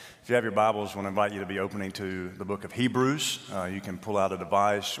you have your Bibles, I want to invite you to be opening to the book of Hebrews. You can pull out a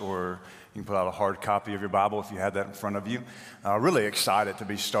device or you can pull out a hard copy of your Bible if you have that in front of you. Really excited to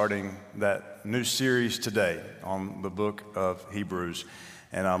be starting that new series today on the book of Hebrews.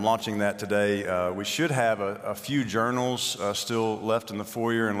 And I'm launching that today. We should have a few journals still left in the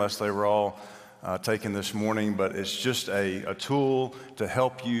foyer unless they were all taken this morning, but it's just a tool to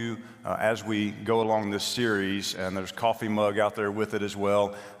help you as we go along this series, and there's a coffee mug out there with it as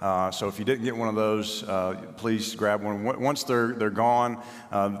well. So if you didn't get one of those, please grab one. Once they're gone,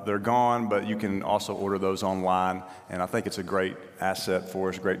 but you can also order those online, and I think it's a great asset for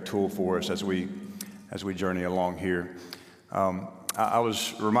us, a great tool for us as we journey along here. I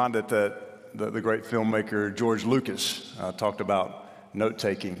was reminded that the great filmmaker George Lucas talked about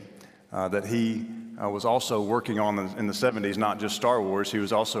note-taking. That he was also working on in the 70s, not just Star Wars, he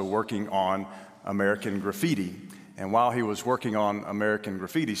was also working on American Graffiti. And while he was working on American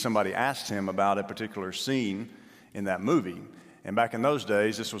Graffiti, somebody asked him about a particular scene in that movie. And back in those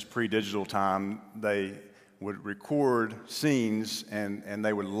days, this was pre-digital time, they would record scenes and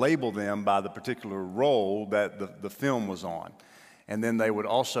they would label them by the particular role that the film was on. And then they would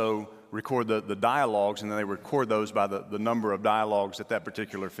also record the dialogues, and then they record those by the number of dialogues that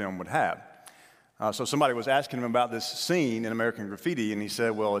particular film would have. So somebody was asking him about this scene in American Graffiti, and he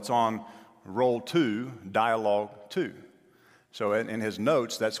said, well, it's on roll 2, dialogue 2. So in his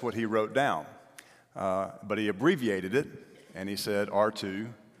notes, that's what he wrote down. But he abbreviated it, and he said R2,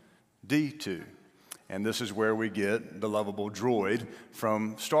 D2. And this is where we get the lovable droid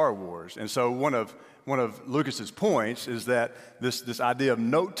from Star Wars. And so one of Lucas's points is that this idea of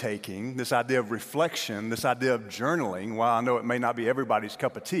note-taking, this idea of reflection, this idea of journaling, while I know it may not be everybody's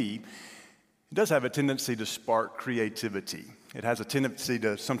cup of tea, it does have a tendency to spark creativity. It has a tendency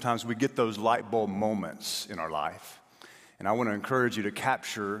to, sometimes we get those light bulb moments in our life. And I want to encourage you to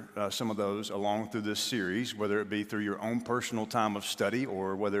capture some of those along through this series, whether it be through your own personal time of study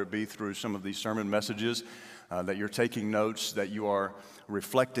or whether it be through some of these sermon messages that you're taking notes, that you are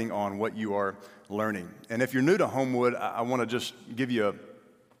reflecting on what you are learning. And if you're new to Homewood, I want to just give you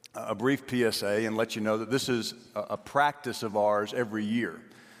a brief PSA and let you know that this is a practice of ours every year.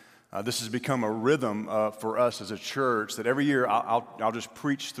 This has become a rhythm for us as a church that every year I'll just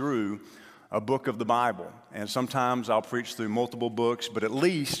preach through a book of the Bible. And sometimes I'll preach through multiple books, but at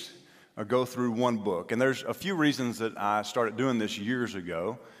least I'll go through one book. And there's a few reasons that I started doing this years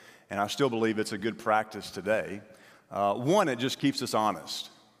ago, and I still believe it's a good practice today. One, it just keeps us honest.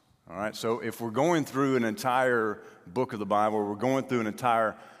 All right, so if we're going through an entire book of the Bible, we're going through an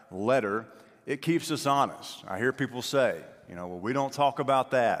entire letter, it keeps us honest. I hear people say, well, we don't talk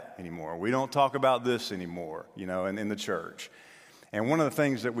about that anymore. We don't talk about this anymore, in the church. And one of the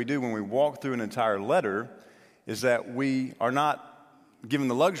things that we do when we walk through an entire letter is that we are not given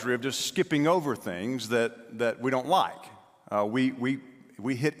the luxury of just skipping over things that we don't like.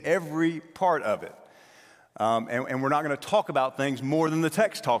 We hit every part of it. And we're not going to talk about things more than the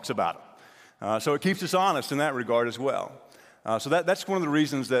text talks about them. So it keeps us honest in that regard as well. So that's one of the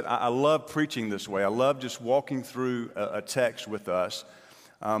reasons that I love preaching this way. I love just walking through a text with us.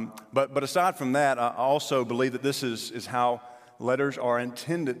 But aside from that, I also believe that this is how letters are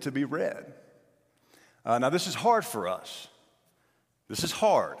intended to be read. Now, this is hard for us. This is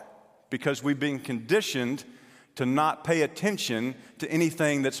hard because we've been conditioned to not pay attention to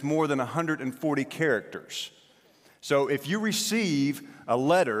anything that's more than 140 characters. So if you receive a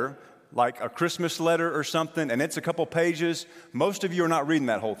letter, like a Christmas letter or something, and it's a couple pages, most of you are not reading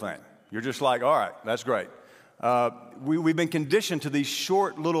that whole thing. You're just like, all right, that's great. We've been conditioned to these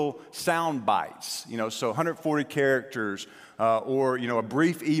short little sound bites, so 140 characters, or, a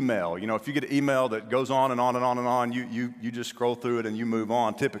brief email. If you get an email that goes on and on and on and on, you just scroll through it and you move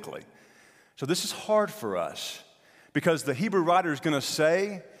on typically. So this is hard for us because the Hebrew writer is going to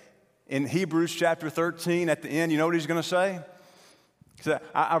say in Hebrews chapter 13 at the end, you know what he's going to say? He said,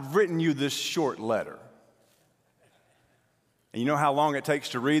 I've written you this short letter. And you know how long it takes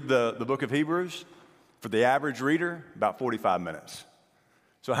to read the book of Hebrews? For the average reader, about 45 minutes.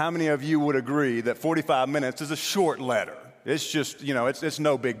 So how many of you would agree that 45 minutes is a short letter? It's just, it's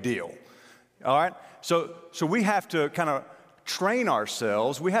no big deal. All right? So we have to kind of train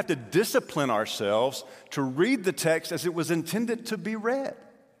ourselves, we have to discipline ourselves to read the text as it was intended to be read.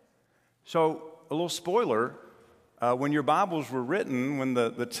 So a little spoiler, when your Bibles were written, when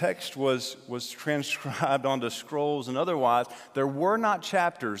the text was transcribed onto scrolls and otherwise, there were not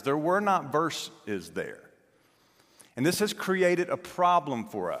chapters, there were not verses there. And this has created a problem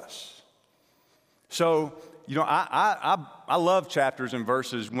for us. So, I love chapters and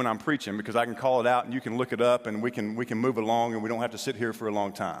verses when I'm preaching because I can call it out and you can look it up and we can move along and we don't have to sit here for a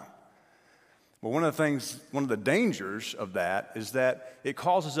long time. But one of the dangers of that is that it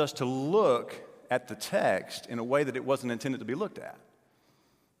causes us to look at the text in a way that it wasn't intended to be looked at.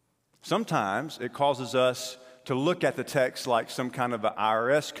 Sometimes it causes us to look at the text like some kind of an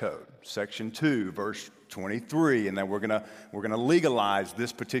IRS code, section 2, verse 23, and then we're gonna legalize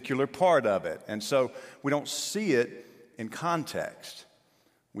this particular part of it. And so we don't see it in context.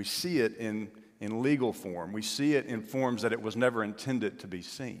 We see it in legal form. We see it in forms that it was never intended to be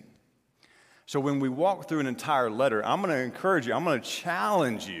seen. So when we walk through an entire letter, I'm going to encourage you, I'm going to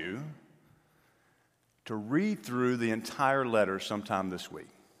challenge you to read through the entire letter sometime this week,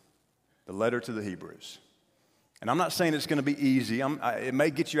 the letter to the Hebrews. And I'm not saying it's going to be easy. It may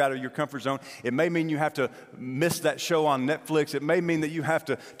get you out of your comfort zone. It may mean you have to miss that show on Netflix. It may mean that you have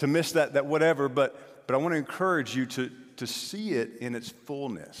to miss that whatever, but I want to encourage you to see it in its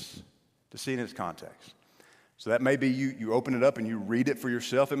fullness, to see it in its context. So that may be you open it up and you read it for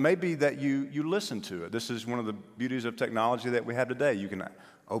yourself. It may be that you listen to it. This is one of the beauties of technology that we have today. You can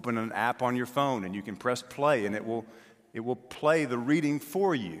open an app on your phone and you can press play and it will play the reading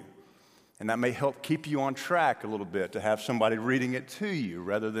for you. And that may help keep you on track a little bit to have somebody reading it to you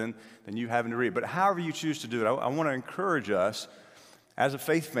rather than you having to read. But however you choose to do it, I want to encourage us as a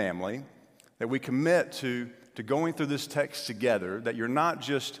faith family that we commit to going through this text together, that you're not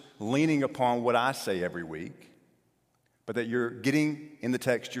just leaning upon what I say every week, but that you're getting in the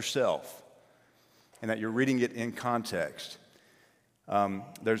text yourself and that you're reading it in context.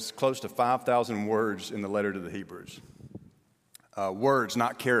 There's close to 5,000 words in the letter to the Hebrews. Words,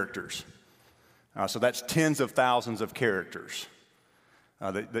 not characters. So that's tens of thousands of characters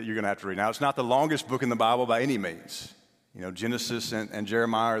that you're going to have to read. Now, it's not the longest book in the Bible by any means. You know, Genesis and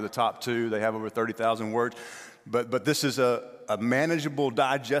Jeremiah are the top two. They have over 30,000 words. But this is a manageable,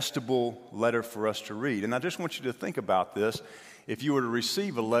 digestible letter for us to read. And I just want you to think about this. If you were to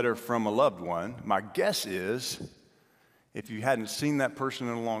receive a letter from a loved one, my guess is if you hadn't seen that person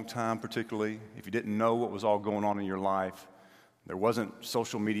in a long time, particularly, if you didn't know what was all going on in your life, there wasn't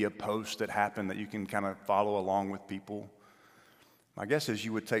social media posts that happened that you can kind of follow along with people, my guess is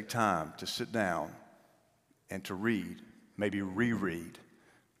you would take time to sit down and to read, maybe reread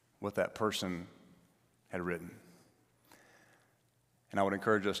what that person had written. And I would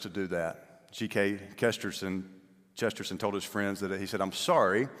encourage us to do that. G.K. Chesterton told his friends that he said, "I'm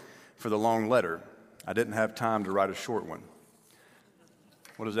sorry for the long letter. I didn't have time to write a short one."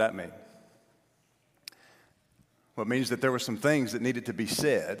 What does that mean? Well, it means that there were some things that needed to be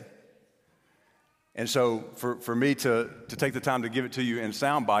said. And so for me to take the time to give it to you in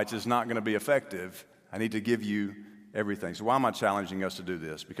sound bites is not going to be effective. I need to give you everything. So why am I challenging us to do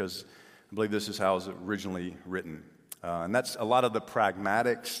this? Because I believe this is how it was originally written. And that's a lot of the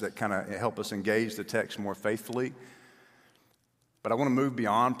pragmatics that kind of help us engage the text more faithfully. But I want to move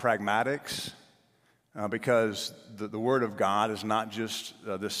beyond pragmatics because the Word of God is not just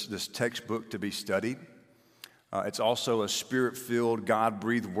this textbook to be studied. It's also a Spirit-filled,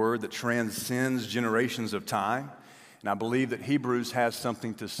 God-breathed Word that transcends generations of time. And I believe that Hebrews has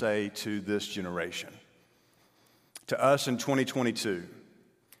something to say to this generation. To us in 2022,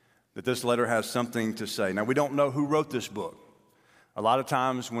 that this letter has something to say. Now, we don't know who wrote this book. A lot of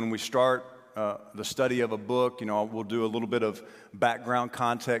times when we start the study of a book, we'll do a little bit of background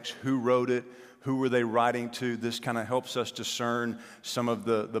context, who wrote it, who were they writing to. This kind of helps us discern some of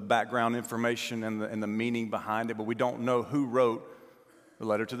the background information and the meaning behind it, but we don't know who wrote the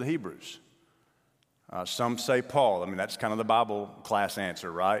letter to the Hebrews. Some say Paul. I mean, that's kind of the Bible class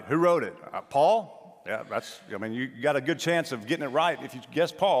answer, right? Who wrote it? Paul? Yeah, you got a good chance of getting it right if you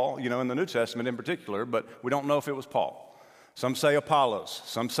guess Paul, in the New Testament in particular, but we don't know if it was Paul. Some say Apollos.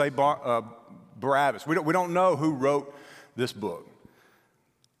 Some say Barabbas. We don't know who wrote this book.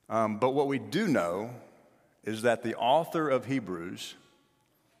 But what we do know is that the author of Hebrews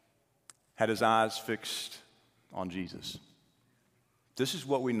had his eyes fixed on Jesus. This is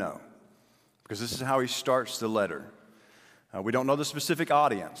what we know, because this is how he starts the letter. We don't know the specific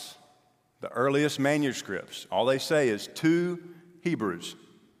audience. The earliest manuscripts, all they say is to Hebrews.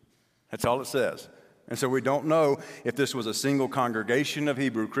 That's all it says. And so we don't know if this was a single congregation of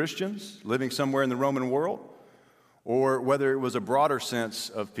Hebrew Christians living somewhere in the Roman world, or whether it was a broader sense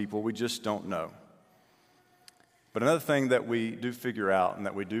of people. We just don't know. But another thing that we do figure out and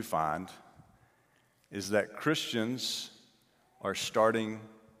that we do find is that Christians are starting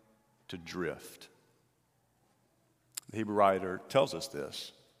to drift. The Hebrew writer tells us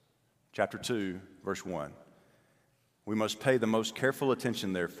this. Chapter 2, verse 1. We must pay the most careful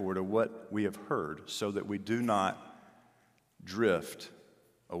attention, therefore, to what we have heard, so that we do not drift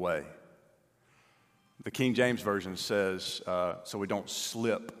away. The King James Version says, so we don't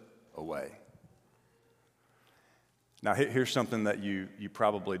slip away. Now, here's something that you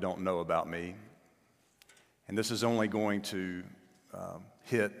probably don't know about me, and this is only going to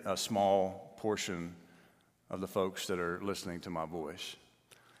hit a small portion of the folks that are listening to my voice.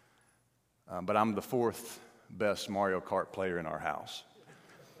 But I'm the fourth best Mario Kart player in our house.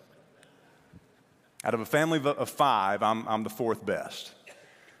 Out of a family of five, I'm the fourth best.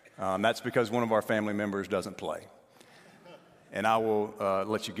 That's because one of our family members doesn't play. And I will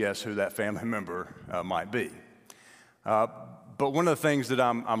let you guess who that family member might be. But one of the things that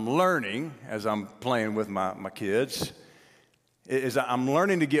I'm learning as I'm playing with my kids is I'm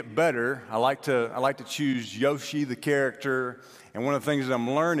learning to get better. I like to choose Yoshi, the character, and one of the things that I'm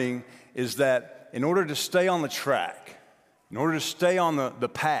learning is that in order to stay on the track, in order to stay on the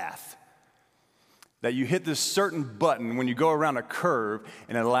path, that you hit this certain button when you go around a curve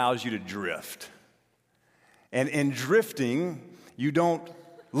and it allows you to drift. And in drifting, you don't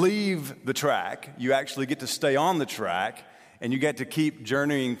leave the track. You actually get to stay on the track and you get to keep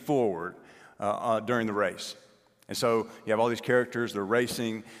journeying forward during the race. And so you have all these characters, they're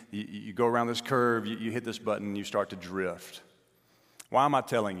racing, you go around this curve, you hit this button, you start to drift. Why am I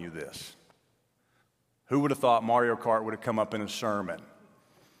telling you this? Who would have thought Mario Kart would have come up in a sermon?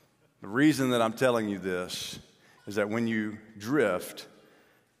 The reason that I'm telling you this is that when you drift,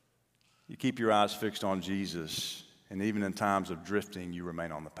 you keep your eyes fixed on Jesus, and even in times of drifting, you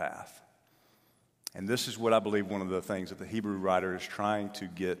remain on the path. And this is what I believe one of the things that the Hebrew writer is trying to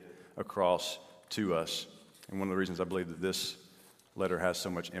get across to us, and one of the reasons I believe that this letter has so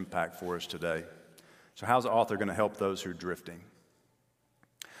much impact for us today. So how's the author going to help those who are drifting?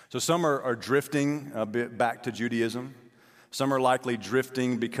 So some are drifting a bit back to Judaism. Some are likely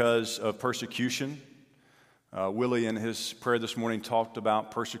drifting because of persecution. Willie in his prayer this morning talked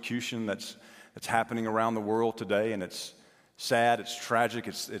about persecution that's happening around the world today, and it's sad, it's tragic,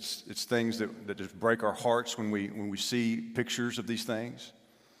 it's things that just break our hearts when we see pictures of these things.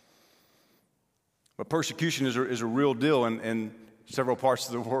 But persecution is a real deal in several parts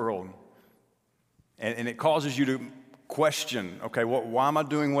of the world, and it causes you to question, okay, why am I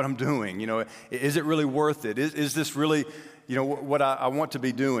doing what I'm doing? You know, is it really worth it? Is this really, what I want to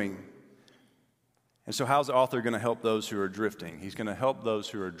be doing? And so how's the author going to help those who are drifting? He's going to help those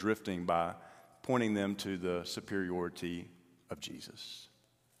who are drifting by pointing them to the superiority of Jesus.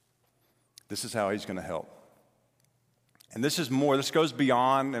 This is how he's going to help. And this goes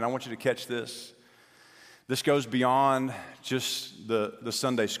beyond, and I want you to catch this, this goes beyond just the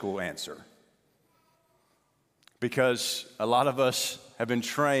Sunday school answer. Because a lot of us have been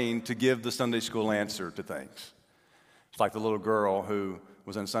trained to give the Sunday school answer to things. It's like the little girl who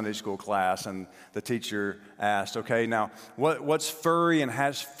was in Sunday school class and the teacher asked, okay, now what's furry and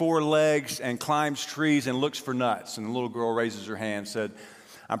has 4 legs and climbs trees and looks for nuts? And the little girl raises her hand and said,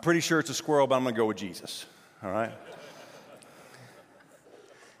 I'm pretty sure it's a squirrel, but I'm going to go with Jesus, all right?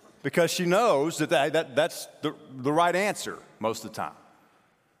 Because she knows that's the right answer most of the time.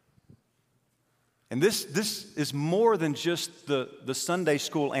 And this is more than just the Sunday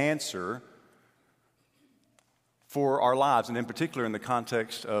school answer for our lives, and in particular in the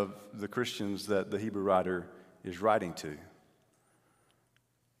context of the Christians that the Hebrew writer is writing to.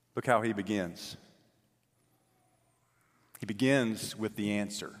 Look how he begins. He begins with the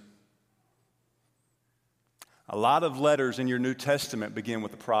answer. A lot of letters in your New Testament begin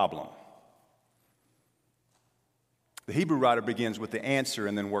with a problem. The Hebrew writer begins with the answer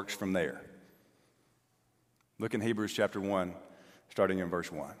and then works from there. Look in Hebrews chapter 1, starting in verse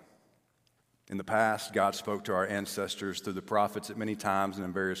 1. In the past, God spoke to our ancestors through the prophets at many times and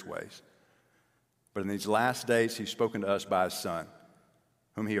in various ways. But in these last days, he's spoken to us by his Son,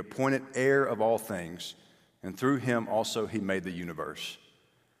 whom he appointed heir of all things, and through him also he made the universe.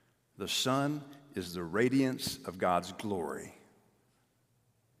 The Son is the radiance of God's glory.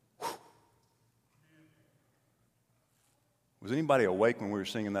 Whew. Was anybody awake when we were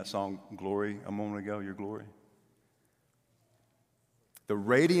singing that song, Glory, a moment ago, Your Glory? The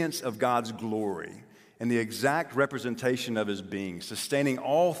radiance of God's glory and the exact representation of his being, sustaining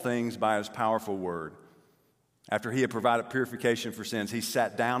all things by his powerful word. After he had provided purification for sins, he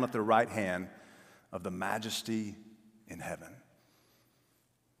sat down at the right hand of the majesty in heaven.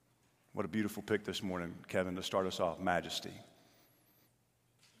 What a beautiful pick this morning, Kevin, to start us off, majesty.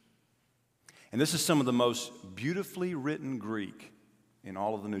 And this is some of the most beautifully written Greek in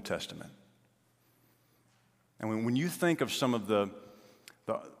all of the New Testament. And when you think of some of the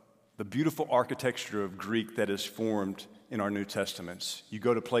beautiful architecture of Greek that is formed in our New Testaments, you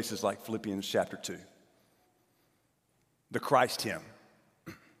go to places like Philippians chapter 2, the Christ hymn.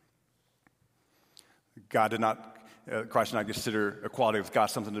 Christ did not consider equality with God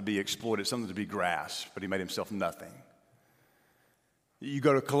something to be exploited, something to be grasped, but he made himself nothing You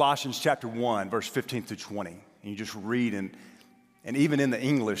go to Colossians chapter 1, verse 15 through 20, and you just read, and even in the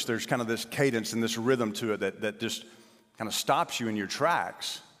English, there's kind of this cadence and this rhythm to it that just kind of stops you in your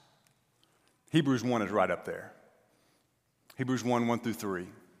tracks. Hebrews 1 is right up there. Hebrews 1, 1 through 3.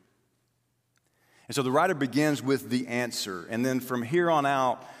 And so the writer begins with the answer, and then from here on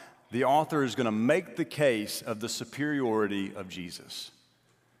out, the author is going to make the case of the superiority of Jesus.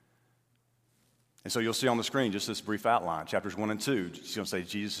 And so you'll see on the screen just this brief outline, chapters 1 and 2. He's going to say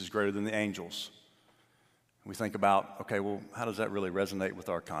Jesus is greater than the angels. We think about, okay, well, how does that really resonate with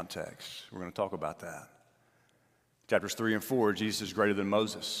our context? We're going to talk about that. Chapters 3 and 4, Jesus is greater than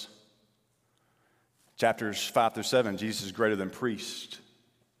Moses. Chapters 5 through 7, Jesus is greater than priest.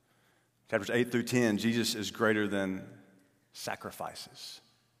 Chapters 8 through 10, Jesus is greater than sacrifices.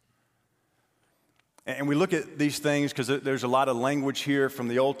 And we look at these things because there's a lot of language here from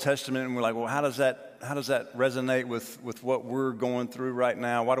the Old Testament, and we're like, well, how does that resonate with what we're going through right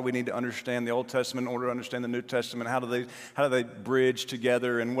now? Why do we need to understand the Old Testament in order to understand the New Testament? How do they bridge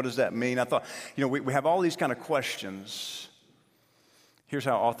together, and what does that mean? I thought, we have all these kind of questions. Here's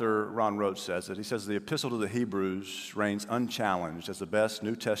how author Ron Roach says it. He says, the Epistle to the Hebrews reigns unchallenged as the best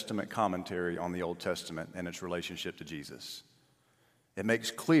New Testament commentary on the Old Testament and its relationship to Jesus. It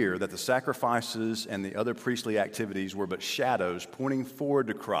makes clear that the sacrifices and the other priestly activities were but shadows pointing forward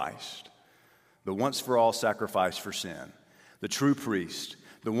to Christ, the once-for-all sacrifice for sin, the true priest,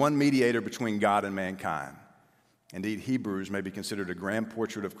 the one mediator between God and mankind. Indeed, Hebrews may be considered a grand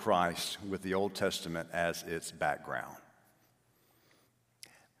portrait of Christ with the Old Testament as its background.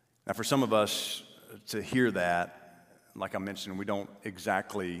 Now, for some of us to hear that, like I mentioned, we don't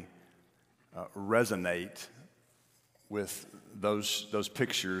exactly resonate with those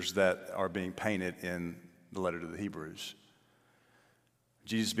pictures that are being painted in the letter to the Hebrews.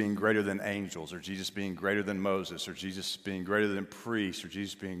 Jesus being greater than angels, or Jesus being greater than Moses, or Jesus being greater than priests, or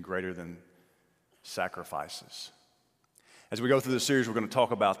Jesus being greater than sacrifices. As we go through the series, we're going to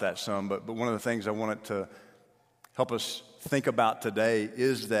talk about that some, but one of the things I wanted to help us think about today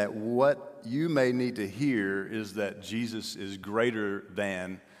is that what you may need to hear is that Jesus is greater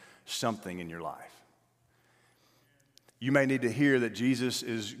than something in your life. You may need to hear that Jesus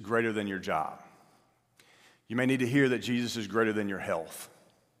is greater than your job. You may need to hear that Jesus is greater than your health.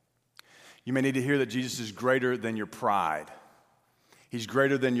 You may need to hear that Jesus is greater than your pride. He's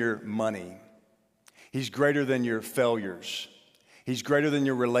greater than your money. He's greater than your failures. He's greater than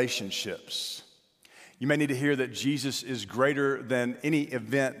your relationships. You may need to hear that Jesus is greater than any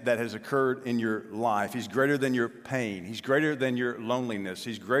event that has occurred in your life. He's greater than your pain. He's greater than your loneliness.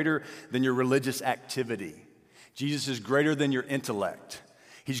 He's greater than your religious activity. Jesus is greater than your intellect.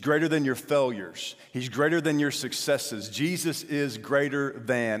 He's greater than your failures. He's greater than your successes. Jesus is greater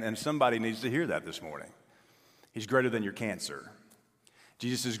than, and somebody needs to hear that this morning. He's greater than your cancer.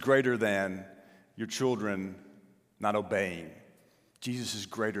 Jesus is greater than your children not obeying. Jesus is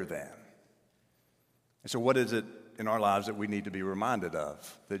greater than. And so what is it in our lives that we need to be reminded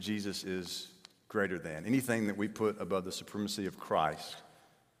of? That Jesus is greater than. Anything that we put above the supremacy of Christ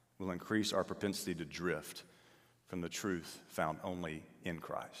will increase our propensity to drift from the truth found only in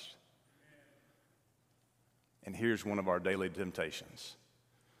Christ. And here's one of our daily temptations.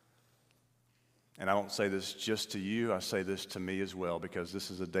 And I don't say this just to you, I say this to me as well, because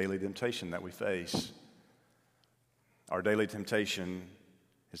this is a daily temptation that we face. Our daily temptation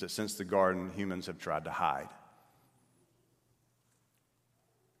is that since the garden, humans have tried to hide.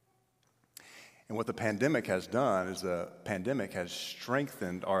 And what the pandemic has done is the pandemic has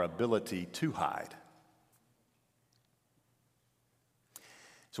strengthened our ability to hide.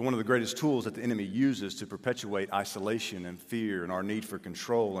 So one of the greatest tools that the enemy uses to perpetuate isolation and fear and our need for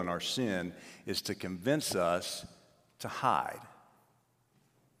control and our sin is to convince us to hide.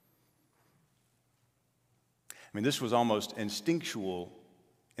 I mean, this was almost instinctual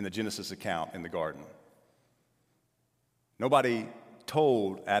in the Genesis account in the garden. Nobody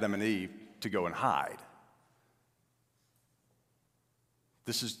told Adam and Eve to go and hide.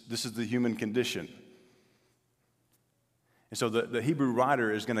 This is the human condition. And so the Hebrew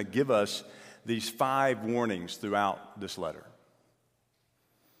writer is going to give us these 5 warnings throughout this letter.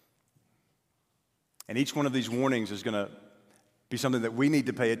 And each one of these warnings is going to be something that we need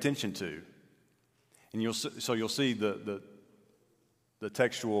to pay attention to. And you'll see the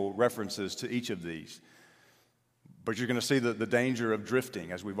textual references to each of these. But you're going to see the danger of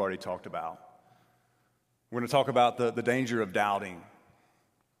drifting, as we've already talked about. We're going to talk about the danger of doubting.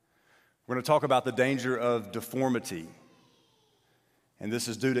 We're going to talk about the danger of deformity. And this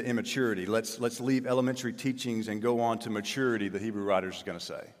is due to immaturity. Let's leave elementary teachings and go on to maturity, the Hebrew writer is going to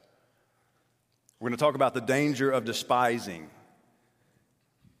say. We're going to talk about the danger of despising.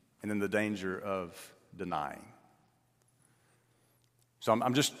 and then the danger of denying. So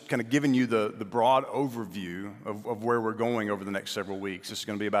I'm just kind of giving you the broad overview of where we're going over the next several weeks. This is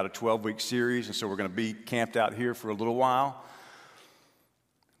going to be about a 12-week series, and so we're going to be camped out here for a little while.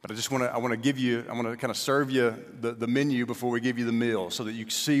 But I want to kind of serve you the menu before we give you the meal so that you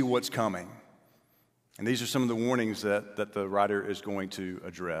see what's coming. And these are some of the warnings that the writer is going to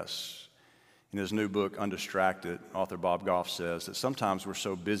address. In his new book, Undistracted, author Bob Goff says that sometimes we're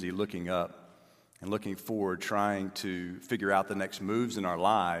so busy looking up and looking forward, trying to figure out the next moves in our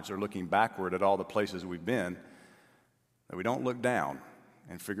lives, or looking backward at all the places we've been, that we don't look down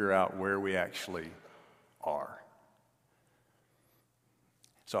and figure out where we actually are.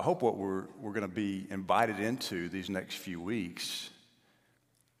 So I hope what we're going to be invited into these next few weeks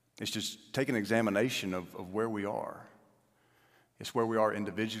is just take an examination of where we are. It's where we are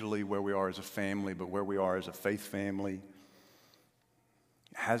individually, where we are as a family, but where we are as a faith family.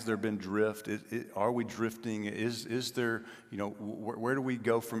 Has there been drift? Are we drifting? Is there, where do we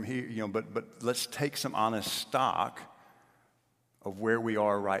go from here? But let's take some honest stock of where we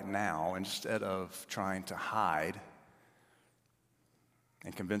are right now instead of trying to hide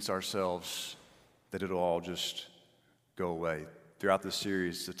and convince ourselves that it'll all just go away. Throughout this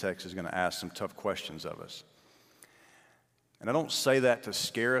series, the text is going to ask some tough questions of us. And I don't say that to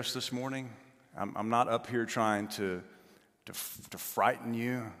scare us this morning. I'm not up here trying to frighten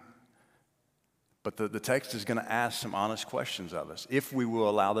you. But the text is going to ask some honest questions of us, if we will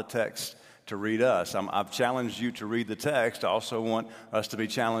allow the text to read us. I've challenged you to read the text. I also want us to be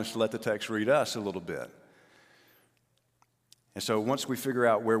challenged to let the text read us a little bit. And so once we figure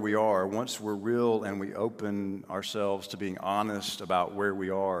out where we are, once we're real and we open ourselves to being honest about where we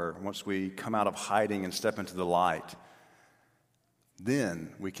are, once we come out of hiding and step into the light,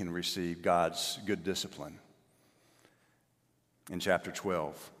 then we can receive God's good discipline. In chapter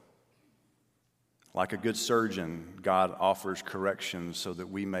 12, like a good surgeon, God offers correction so that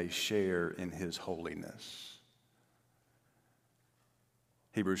we may share in his holiness.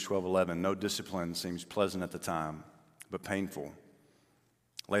 Hebrews 12:11, no discipline seems pleasant at the time, but painful.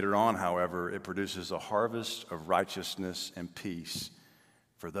 Later on, however, it produces a harvest of righteousness and peace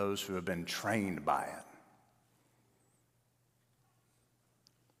for those who have been trained by it.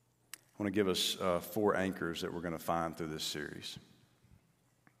 I want to give us 4 anchors that we're going to find through this series.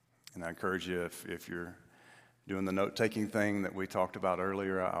 And I encourage you, if you're doing the note-taking thing that we talked about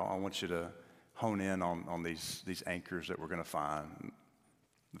earlier, I want you to hone in on these anchors that we're going to find.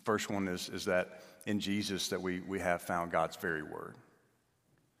 The first one is that in Jesus that we have found God's very word.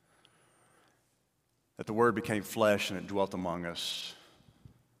 That the word became flesh and it dwelt among us.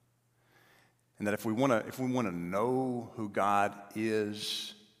 And that if we want to know who God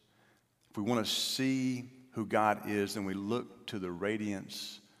is, if we want to see who God is, then we look to the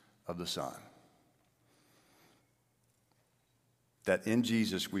radiance of the Son. That in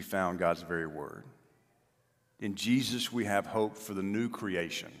Jesus we found God's very word. In Jesus we have hope for the new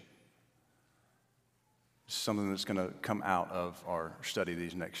creation. It's something that's going to come out of our study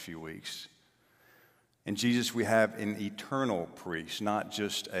these next few weeks. In Jesus we have an eternal priest, not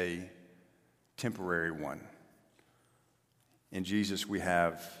just a temporary one. In Jesus we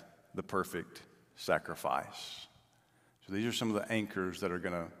have the perfect sacrifice. So these are some of the anchors that are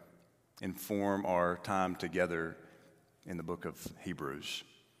going to inform our time together in the book of Hebrews.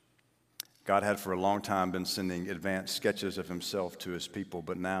 God had for a long time been sending advanced sketches of himself to his people,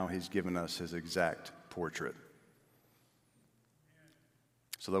 but now he's given us his exact portrait.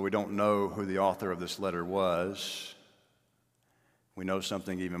 So though we don't know who the author of this letter was, we know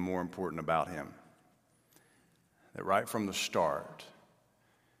something even more important about him. That right from the start,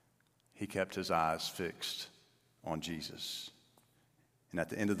 he kept his eyes fixed on Jesus. And at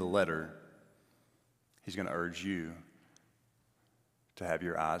the end of the letter, he's going to urge you to have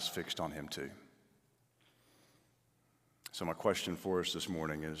your eyes fixed on him too. So my question for us this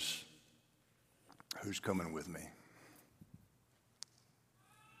morning is, who's coming with me?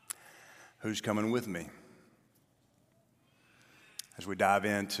 Who's coming with me? As we dive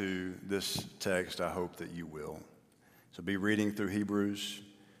into this text, I hope that you will. So be reading through Hebrews.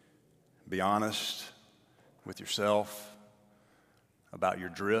 Be honest with yourself about your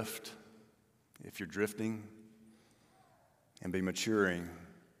drift, if you're drifting, and be maturing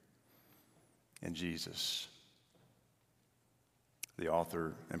in Jesus, the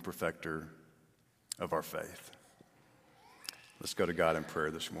author and perfecter of our faith. Let's go to God in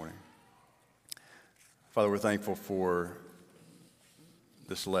prayer this morning. Father, we're thankful for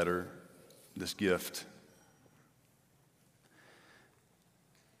this letter, this gift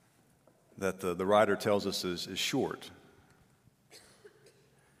that the writer tells us is short.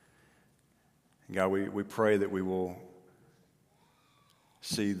 God, we pray that we will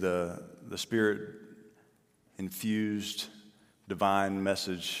see the Spirit-infused divine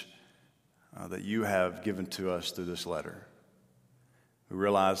message that you have given to us through this letter. We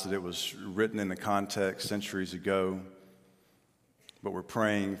realize that it was written in the context centuries ago, but we're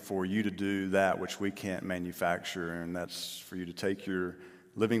praying for you to do that which we can't manufacture, and that's for you to take your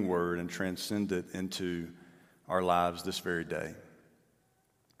living word and transcend it into our lives this very day.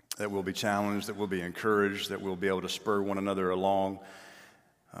 That we'll be challenged, that we'll be encouraged, that we'll be able to spur one another along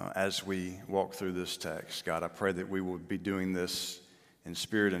as we walk through this text. God, I pray that we will be doing this in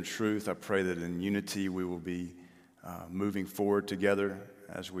spirit and truth. I pray that in unity we will be moving forward together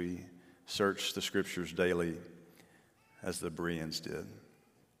as we search the Scriptures daily as the Bereans did.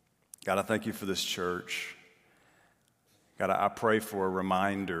 God, I thank you for this church. God, I pray for a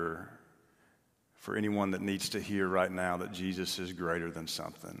reminder for anyone that needs to hear right now that Jesus is greater than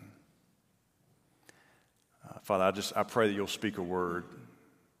something. Father, I pray that you'll speak a word.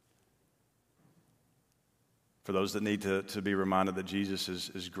 For those that need to be reminded that Jesus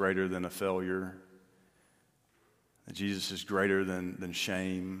is greater than a failure, that Jesus is greater than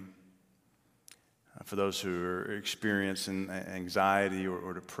shame. For those who are experiencing anxiety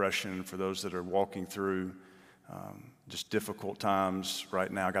or depression, for those that are walking through just difficult times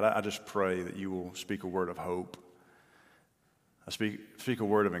right now, God, I just pray that you will speak a word of hope. I speak a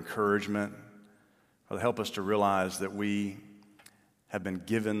word of encouragement. Father, help us to realize that we have been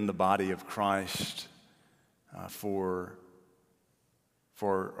given the body of Christ for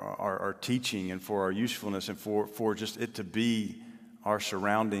our teaching and for our usefulness and for just it to be our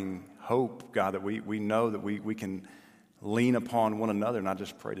surrounding hope, God, that we know that we can lean upon one another. And I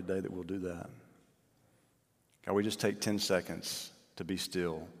just pray today that we'll do that. God, we just take 10 seconds to be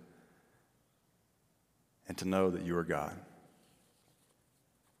still and to know that you are God.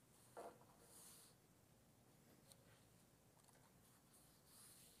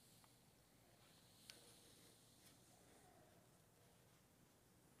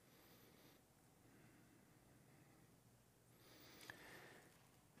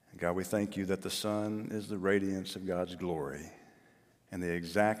 God, we thank you that the Son is the radiance of God's glory and the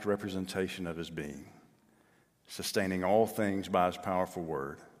exact representation of his being, sustaining all things by his powerful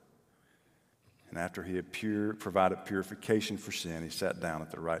word. And after he had provided purification for sin, he sat down at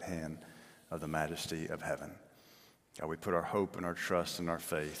the right hand of the majesty of heaven. God, we put our hope and our trust and our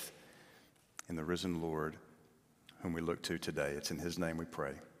faith in the risen Lord whom we look to today. It's in his name we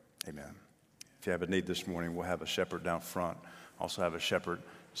pray. Amen. If you have a need this morning, we'll have a shepherd down front. Also have a shepherd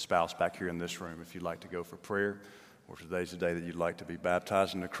spouse back here in this room if you'd like to go for prayer, or if today's the day that you'd like to be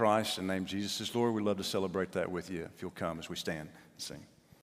baptized into Christ and name Jesus as Lord. We'd love to celebrate that with you if you'll come as we stand and sing.